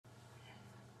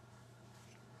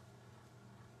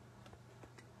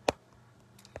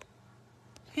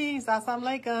peace. Assalamu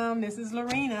alaikum. This is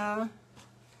Lorena.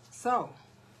 So,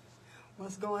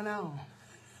 what's going on?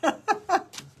 I'm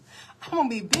going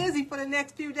to be busy for the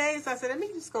next few days. So I said, let me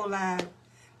just go live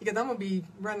because I'm going to be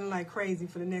running like crazy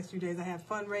for the next few days. I have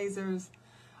fundraisers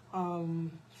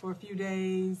for a few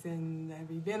days and I have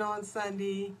an event on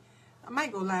Sunday. I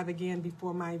might go live again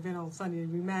before my event on Sunday to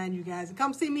remind you guys to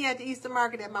come see me at the Easter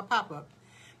Market at my pop-up.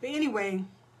 But anyway,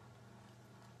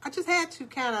 I just had to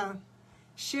kind of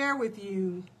share with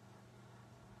you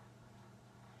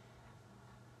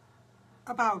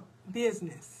about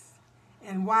business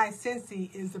and why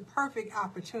SCENTSY is the perfect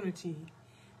opportunity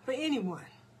for anyone.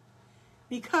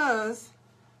 Because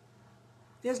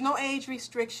there's no age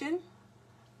restriction.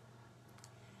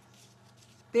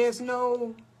 There's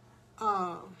no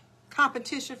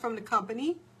competition from the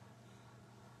company.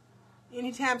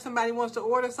 Anytime somebody wants to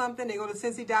order something, they go to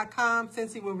SCENTSY.com.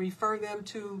 SCENTSY will refer them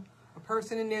to a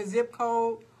person in their zip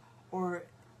code or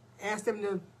ask them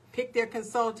to pick their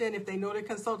consultant. If they know their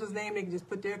consultant's name, they can just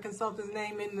put their consultant's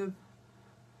name in the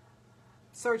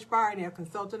search bar and their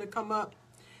consultant will come up.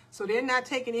 So they're not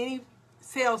taking any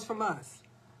sales from us.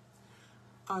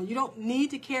 You don't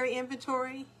need to carry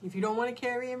inventory. If you don't want to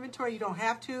carry inventory, you don't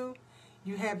have to.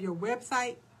 You have your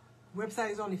website.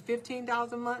 Website is only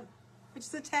 $15 a month, which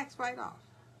is a tax write-off.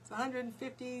 It's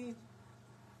 $150,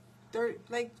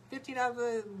 like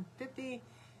 $50,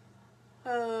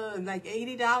 like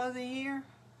 $80 a year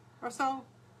or so.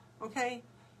 Okay,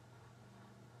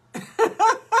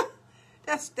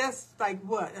 that's like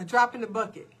what, a drop in the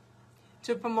bucket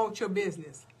to promote your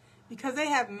business, because they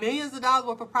have millions of dollars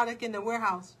worth of product in the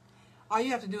warehouse. All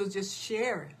you have to do is just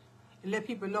share it and let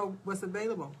people know what's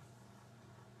available.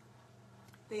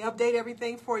 They update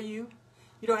everything for you.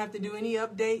 You don't have to do any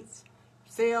updates,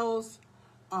 sales,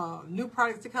 new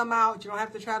products to come out. You don't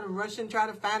have to try to rush and try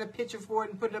to find a picture for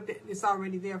it and put it up there. It's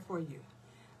already there for you.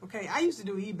 Okay, I used to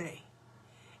do eBay.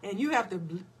 And you have to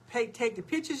take the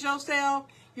pictures yourself.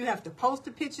 You have to post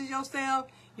the pictures yourself.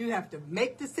 You have to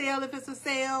make the sale if it's a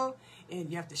sale. And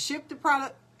you have to ship the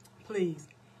product. Please,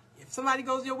 if somebody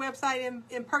goes to your website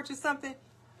and purchase something,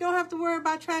 you don't have to worry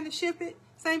about trying to ship it.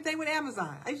 Same thing with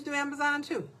Amazon. I used to do Amazon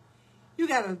too. You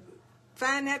got to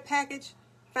find that package,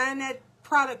 find that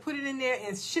product, put it in there,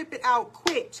 and ship it out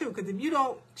quick too. Because if you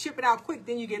don't ship it out quick,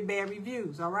 then you get bad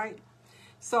reviews, all right?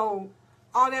 So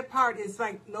all that part is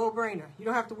like no-brainer. You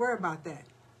don't have to worry about that.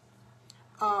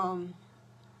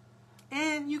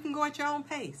 And you can go at your own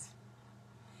pace.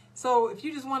 So if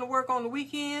you just want to work on the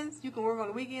weekends, you can work on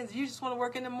the weekends. If you just want to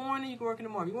work in the morning, you can work in the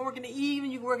morning. You want to work in the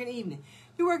evening, you can work in the evening.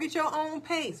 You work at your own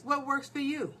pace. What works for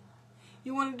you?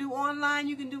 You want to do online,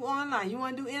 you can do online. You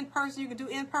want to do in person, you can do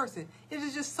in person. It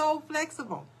is just so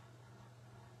flexible.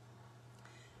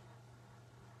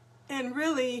 And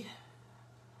really,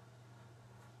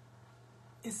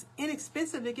 it's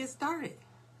inexpensive to get started.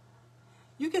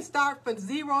 You can start for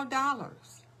 $0,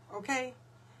 okay?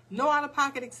 No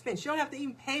out-of-pocket expense. You don't have to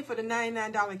even pay for the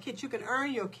 $99 kit. You can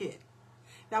earn your kit.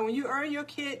 Now, when you earn your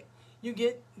kit, you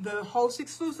get the host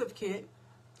exclusive kit.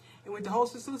 And with the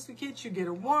host exclusive kit, you get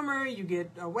a warmer, you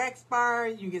get a wax bar,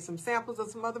 you get some samples of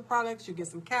some other products, you get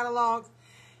some catalogs,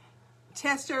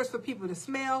 testers for people to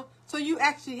smell. So you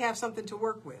actually have something to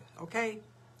work with, okay?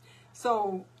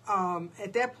 So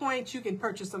at that point, you can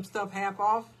purchase some stuff half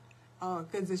off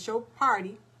because it's your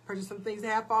party. Purchase some things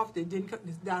half off that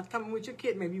it's not coming with your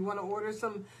kit. Maybe you want to order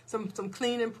some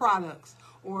cleaning products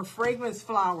or fragrance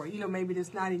flower. You know, maybe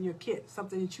that's not in your kit.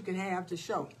 Something that you can have to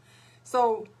show.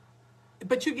 So,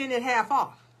 but you're getting it half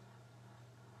off.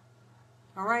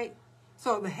 All right.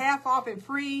 So the half off and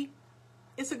free,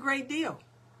 it's a great deal.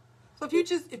 So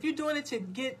if you're doing it to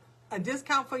get a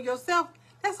discount for yourself,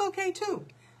 that's okay too.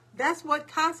 That's what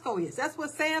Costco is. That's what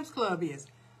Sam's Club is.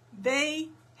 They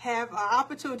have an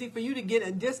opportunity for you to get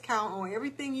a discount on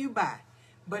everything you buy.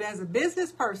 But as a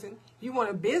business person, if you want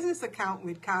a business account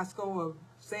with Costco or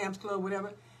Sam's Club,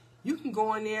 whatever, you can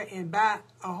go in there and buy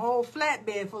a whole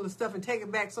flatbed full of stuff and take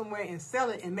it back somewhere and sell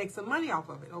it and make some money off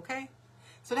of it, okay?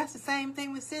 So that's the same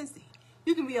thing with SCENTSY.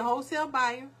 You can be a wholesale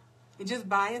buyer and just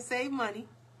buy and save money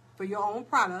for your own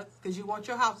products because you want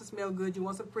your house to smell good. You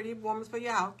want some pretty warmers for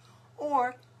your house.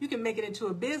 Or you can make it into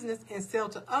a business and sell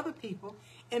to other people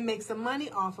and make some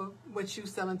money off of what you're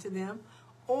selling to them.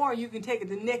 Or you can take it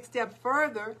the next step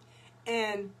further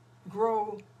and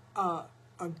grow a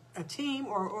team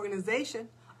or organization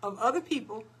of other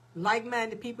people,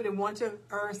 like-minded people that want to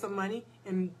earn some money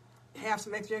and have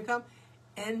some extra income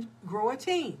and grow a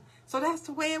team. So that's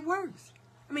the way it works.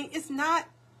 I mean, it's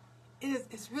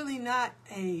really not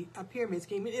a pyramid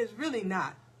scheme. It is really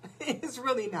not. It's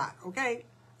really not, okay?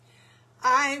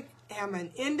 I am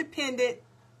an independent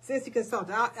SCENTSY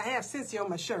Consultant. I have SCENTSY on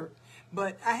my shirt,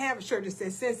 but I have a shirt that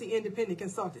says SCENTSY Independent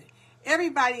Consultant.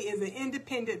 Everybody is an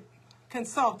independent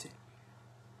consultant.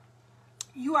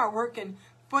 You are working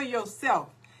for yourself.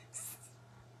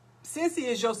 SCENTSY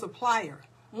is your supplier.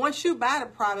 Once you buy the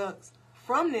products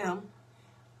from them,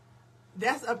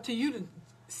 that's up to you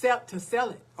to sell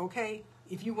it, okay?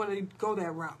 If you want to go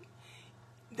that route.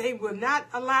 They will not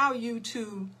allow you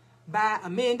to buy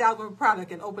 $1 million worth of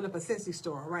product and open up a SCENTSY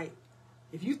store, right?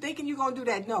 If you're thinking you're going to do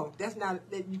that, no,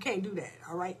 you can't do that,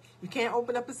 all right? You can't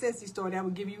open up a SCENTSY store. That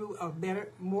will give you a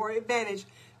more advantage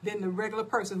than the regular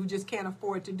person who just can't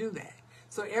afford to do that.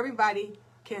 So everybody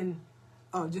can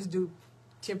just do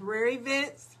temporary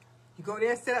events. You go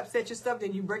there, set your stuff,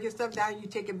 then you break your stuff down, you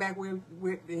take it back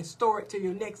and store it to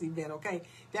your next event, okay?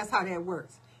 That's how that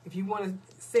works. If you want to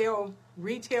sell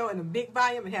retail in a big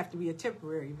volume, it have to be a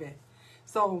temporary event.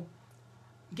 So,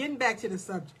 getting back to the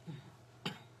subject.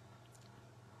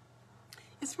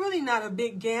 It's really not a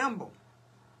big gamble.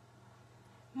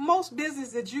 Most business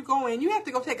that you go in, you have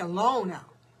to go take a loan out.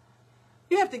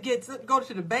 You have to go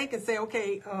to the bank and say,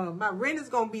 okay, my rent is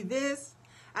going to be this.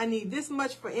 I need this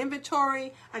much for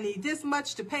inventory. I need this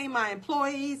much to pay my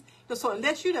employees. So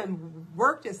unless you done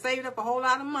worked and saved up a whole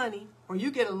lot of money, or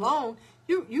you get a loan,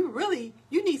 you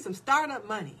need some startup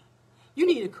money. You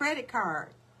need a credit card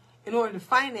in order to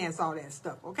finance all that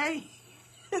stuff, okay?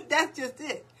 That's just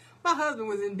it. My husband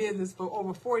was in business for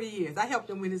over 40 years. I helped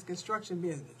him with his construction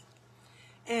business.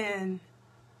 And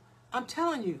I'm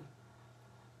telling you,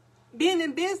 being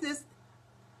in business,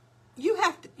 you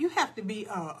have to be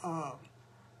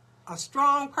a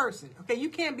strong person. Okay, you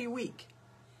can't be weak.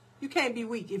 You can't be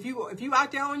weak. If you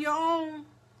out there on your own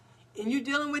and you're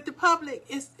dealing with the public,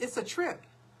 it's a trip.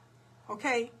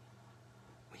 Okay?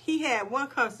 He had one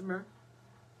customer.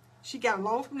 She got a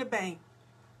loan from the bank.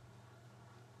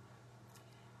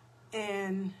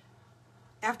 And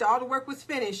after all the work was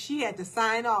finished, she had to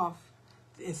sign off.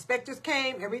 The inspectors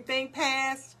came, everything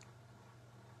passed.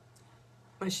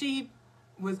 But she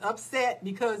was upset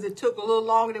because it took a little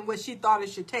longer than what she thought it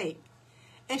should take.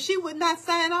 And she would not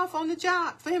sign off on the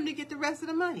job for him to get the rest of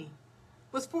the money.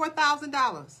 It was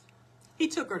 $4,000. He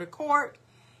took her to court.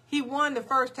 He won the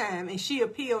first time, and she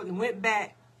appealed and went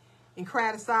back and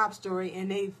cried a sob story, and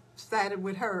they sided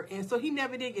with her. And so he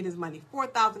never did get his money.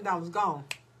 $4,000 gone.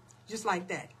 Just like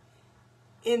that.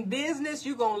 In business,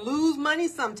 you're going to lose money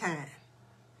sometime.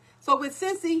 So with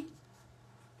SCENTSY,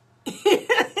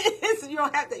 you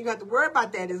don't have to worry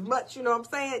about that as much. You know what I'm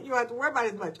saying? You don't have to worry about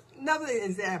it as much. Another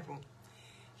example.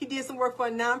 He did some work for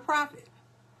a nonprofit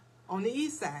on the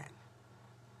east side.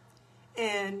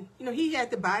 And, he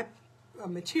had to buy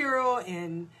material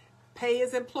and pay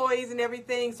his employees and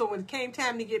everything. So when it came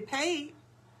time to get paid,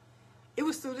 it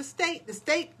was through the state. The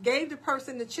state gave the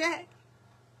person the check.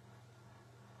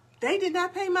 They did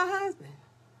not pay my husband.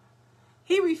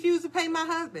 He refused to pay my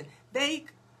husband.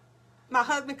 My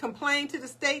husband complained to the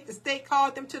state. The state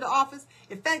called them to the office.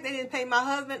 In fact, they didn't pay my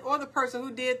husband or the person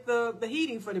who did the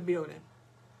heating for the building.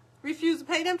 Refused to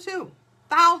pay them too.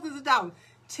 Thousands of dollars.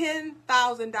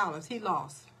 $10,000 he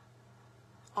lost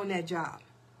on that job.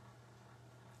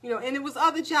 And it was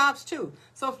other jobs too.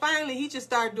 So finally, he just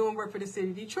started doing work for the city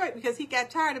of Detroit because he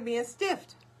got tired of being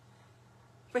stiffed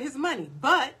for his money.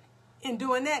 But in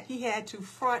doing that, he had to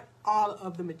front all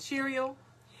of the material.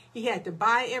 He had to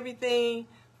buy everything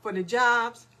for the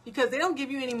jobs because they don't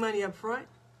give you any money up front.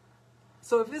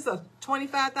 So if it's a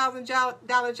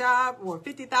 $25,000 job or a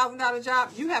 $50,000 job,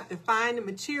 you have to find the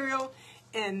material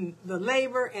and the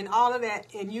labor and all of that,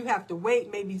 and you have to wait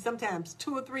maybe sometimes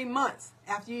 2 or 3 months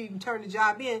after you even turn the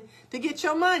job in to get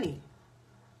your money.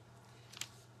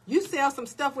 You sell some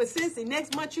stuff with SCENTSY,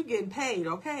 next month you're getting paid,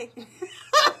 okay?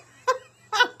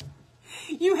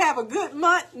 You have a good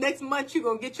month, next month you're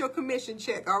going to get your commission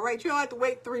check, all right? You don't have to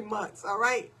wait 3 months, all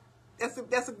right? That's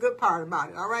a good part about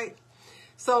it, all right?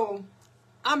 So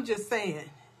I'm just saying,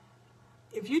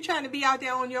 if you're trying to be out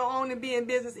there on your own and be in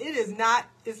business, it's not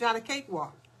a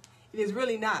cakewalk. It is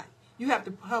really not. You have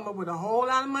to come up with a whole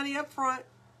lot of money up front,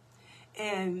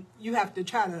 and you have to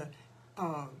try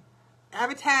to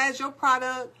advertise your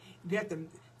product. You have to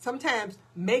sometimes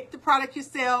make the product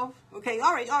yourself. Okay,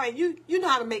 all right. You know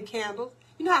how to make candles.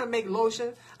 You know how to make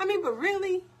lotion. I mean, but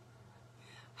really,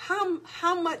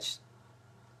 how much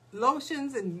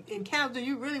lotions and candles do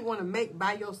you really want to make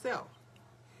by yourself?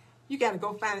 You got to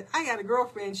go find it. I got a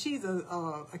girlfriend. She's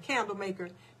a candle maker.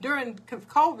 During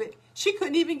COVID, she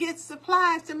couldn't even get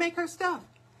supplies to make her stuff.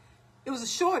 It was a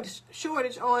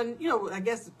shortage on, I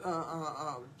guess,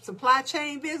 supply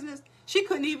chain business. She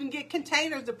couldn't even get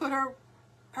containers to put her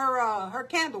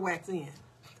candle wax in.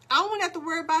 I don't have to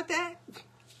worry about that.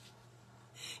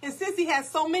 And SCENTSY has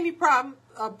so many products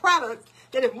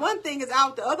that if one thing is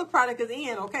out, the other product is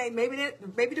in, okay? Maybe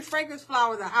the fragrance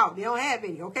flowers are out. They don't have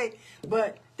any, okay?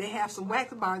 But they have some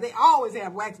wax bars. They always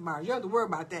have wax bars. You don't have to worry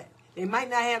about that. They might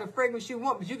not have the fragrance you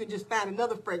want, but you can just find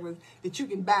another fragrance that you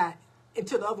can buy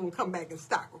until the other one come back in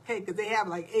stock, okay? Because they have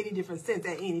like 80 different scents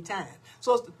at any time.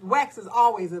 So wax is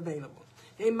always available.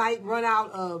 They might run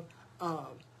out of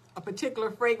a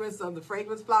particular fragrance of the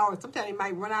fragrance flowers. Sometimes they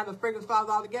might run out of fragrance flowers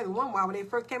altogether. One while when they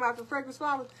first came out with fragrance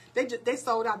flowers, they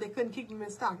sold out. They couldn't keep them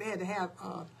in stock. They had to have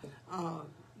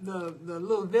the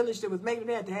little village that was making them,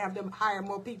 they had to have them hire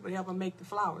more people to help them make the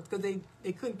flowers because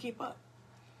they couldn't keep up.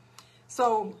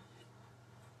 So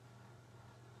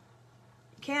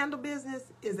candle business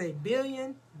is a $1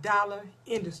 billion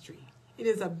industry. It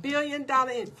is $1 billion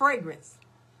in fragrance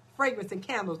and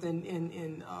candles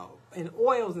and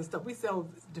oils and stuff. We sell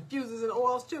diffusers and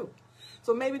oils too.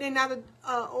 So maybe they're not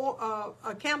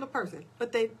a candle person,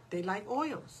 but they like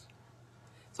oils.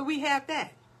 So we have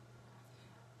that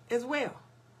as well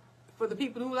for the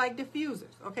people who like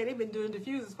diffusers. Okay, they've been doing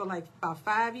diffusers for like about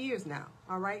 5 years now.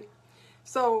 All right.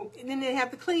 So and then they have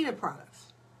the cleaning products.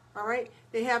 All right.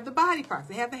 They have the body products.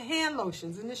 They have the hand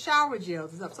lotions and the shower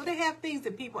gels and stuff. So they have things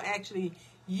that people actually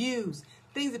use.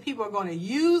 Things that people are going to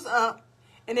use up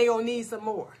and they're going to need some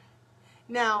more.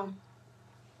 Now,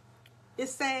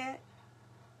 it's sad,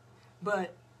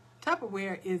 but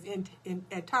Tupperware is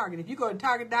at Target. If you go to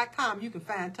Target.com, you can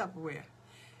find Tupperware.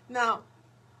 Now,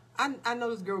 I know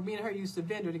this girl, me and her used to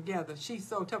vendor together. She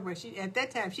sold Tupperware. At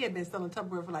that time, she had been selling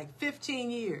Tupperware for like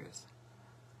 15 years.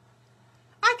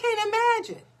 I can't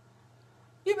imagine.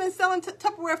 You've been selling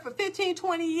Tupperware for 15,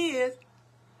 20 years,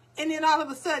 and then all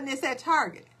of a sudden it's at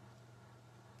Target.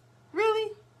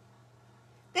 Really?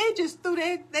 They just threw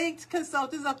their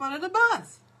consultants up under the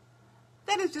bus.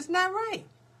 That is just not right.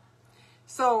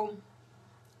 So,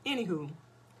 anywho,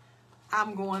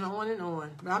 I'm going on and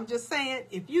on. But I'm just saying,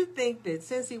 if you think that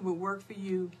SCENTSY would work for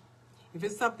you, if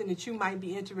it's something that you might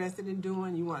be interested in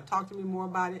doing, you want to talk to me more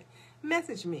about it,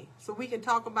 message me so we can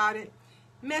talk about it.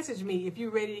 Message me if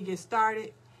you're ready to get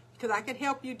started, because I can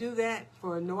help you do that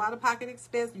for no out-of-pocket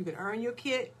expense. You can earn your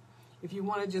kit. If you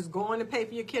want to just go in and pay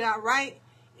for your kit outright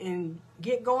and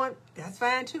get going, that's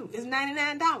fine too. It's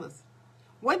 $99.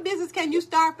 What business can you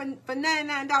start for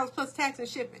 $99 plus tax and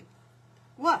shipping?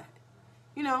 What?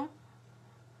 You know,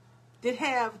 that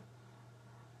have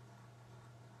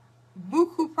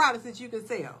buku products that you can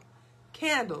sell.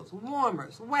 Candles,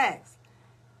 warmers, wax,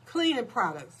 cleaning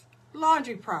products,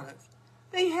 laundry products.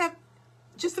 They have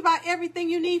just about everything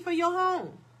you need for your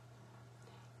home.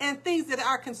 And things that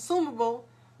are consumable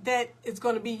that it's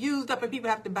going to be used up and people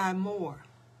have to buy more.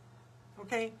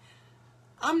 Okay?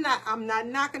 I'm not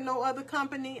knocking no other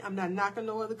company. I'm not knocking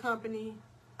no other company.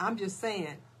 I'm just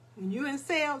saying, when you're in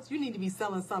sales, you need to be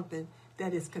selling something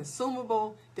that is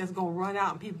consumable, that's going to run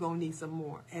out and people going to need some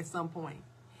more at some point.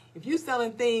 If you're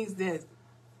selling things that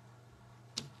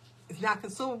is not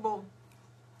consumable,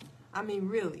 I mean,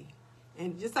 really.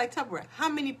 And just like Tupperware, how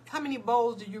many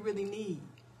bowls do you really need?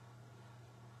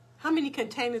 How many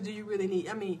containers do you really need?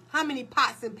 I mean, how many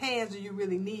pots and pans do you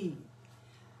really need?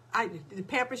 The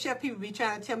Pamper Chef people be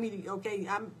trying to tell me, okay,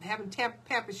 I'm having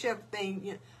Pamper Chef thing.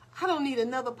 You know, I don't need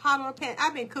another pot or a pan.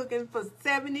 I've been cooking for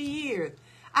 70 years.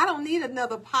 I don't need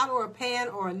another pot or a pan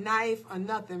or a knife or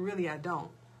nothing. Really, I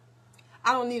don't.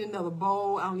 I don't need another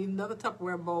bowl. I don't need another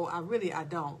Tupperware bowl. I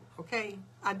don't. Okay?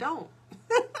 I don't.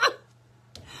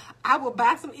 I will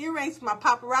buy some earrings for my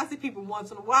paparazzi people once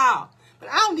in a while. But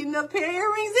I don't need another pair of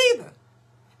earrings either.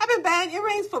 I've been buying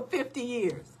earrings for 50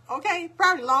 years. Okay?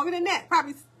 Probably longer than that.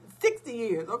 Probably 60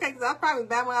 years. Okay? Because I probably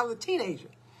bought when I was a teenager.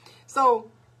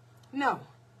 So, no.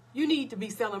 You need to be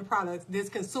selling products that's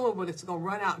consumable that's going to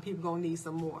run out and people going to need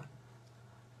some more.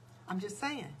 I'm just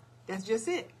saying. That's just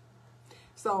it.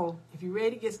 So, if you're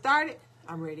ready to get started,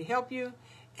 I'm ready to help you.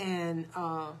 And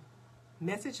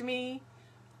message me.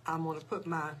 I'm going to put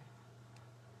my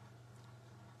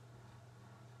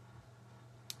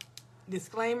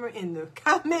disclaimer in the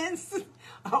comments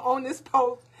on this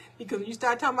post, because when you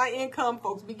start talking about income,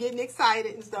 folks be getting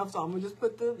excited and stuff. So I'm going to just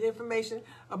put the information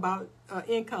about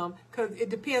income, because it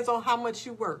depends on how much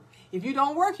you work. If you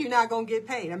don't work, you're not going to get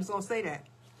paid. I'm just going to say that.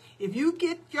 If you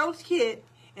get your kit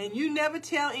and you never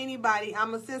tell anybody,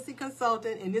 I'm a SCENTSY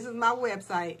consultant and this is my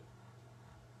website,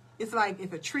 it's like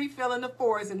if a tree fell in the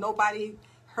forest and nobody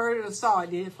heard it or saw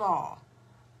it, did it fall?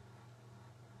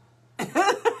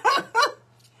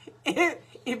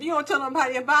 If you don't tell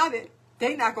nobody about it,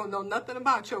 they're not going to know nothing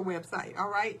about your website, all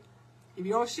right? If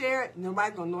you don't share it,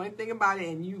 nobody's going to know anything about it,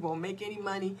 and you won't make any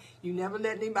money. You never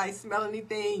let anybody smell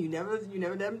anything. You never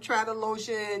let them try the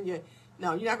lotion.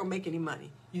 No, you're not going to make any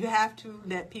money. You have to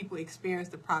let people experience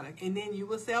the product, and then you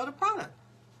will sell the product.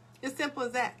 It's simple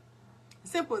as that.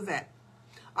 Simple as that.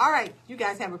 All right, you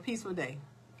guys have a peaceful day.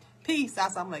 Peace.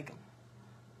 Assalamu alaikum.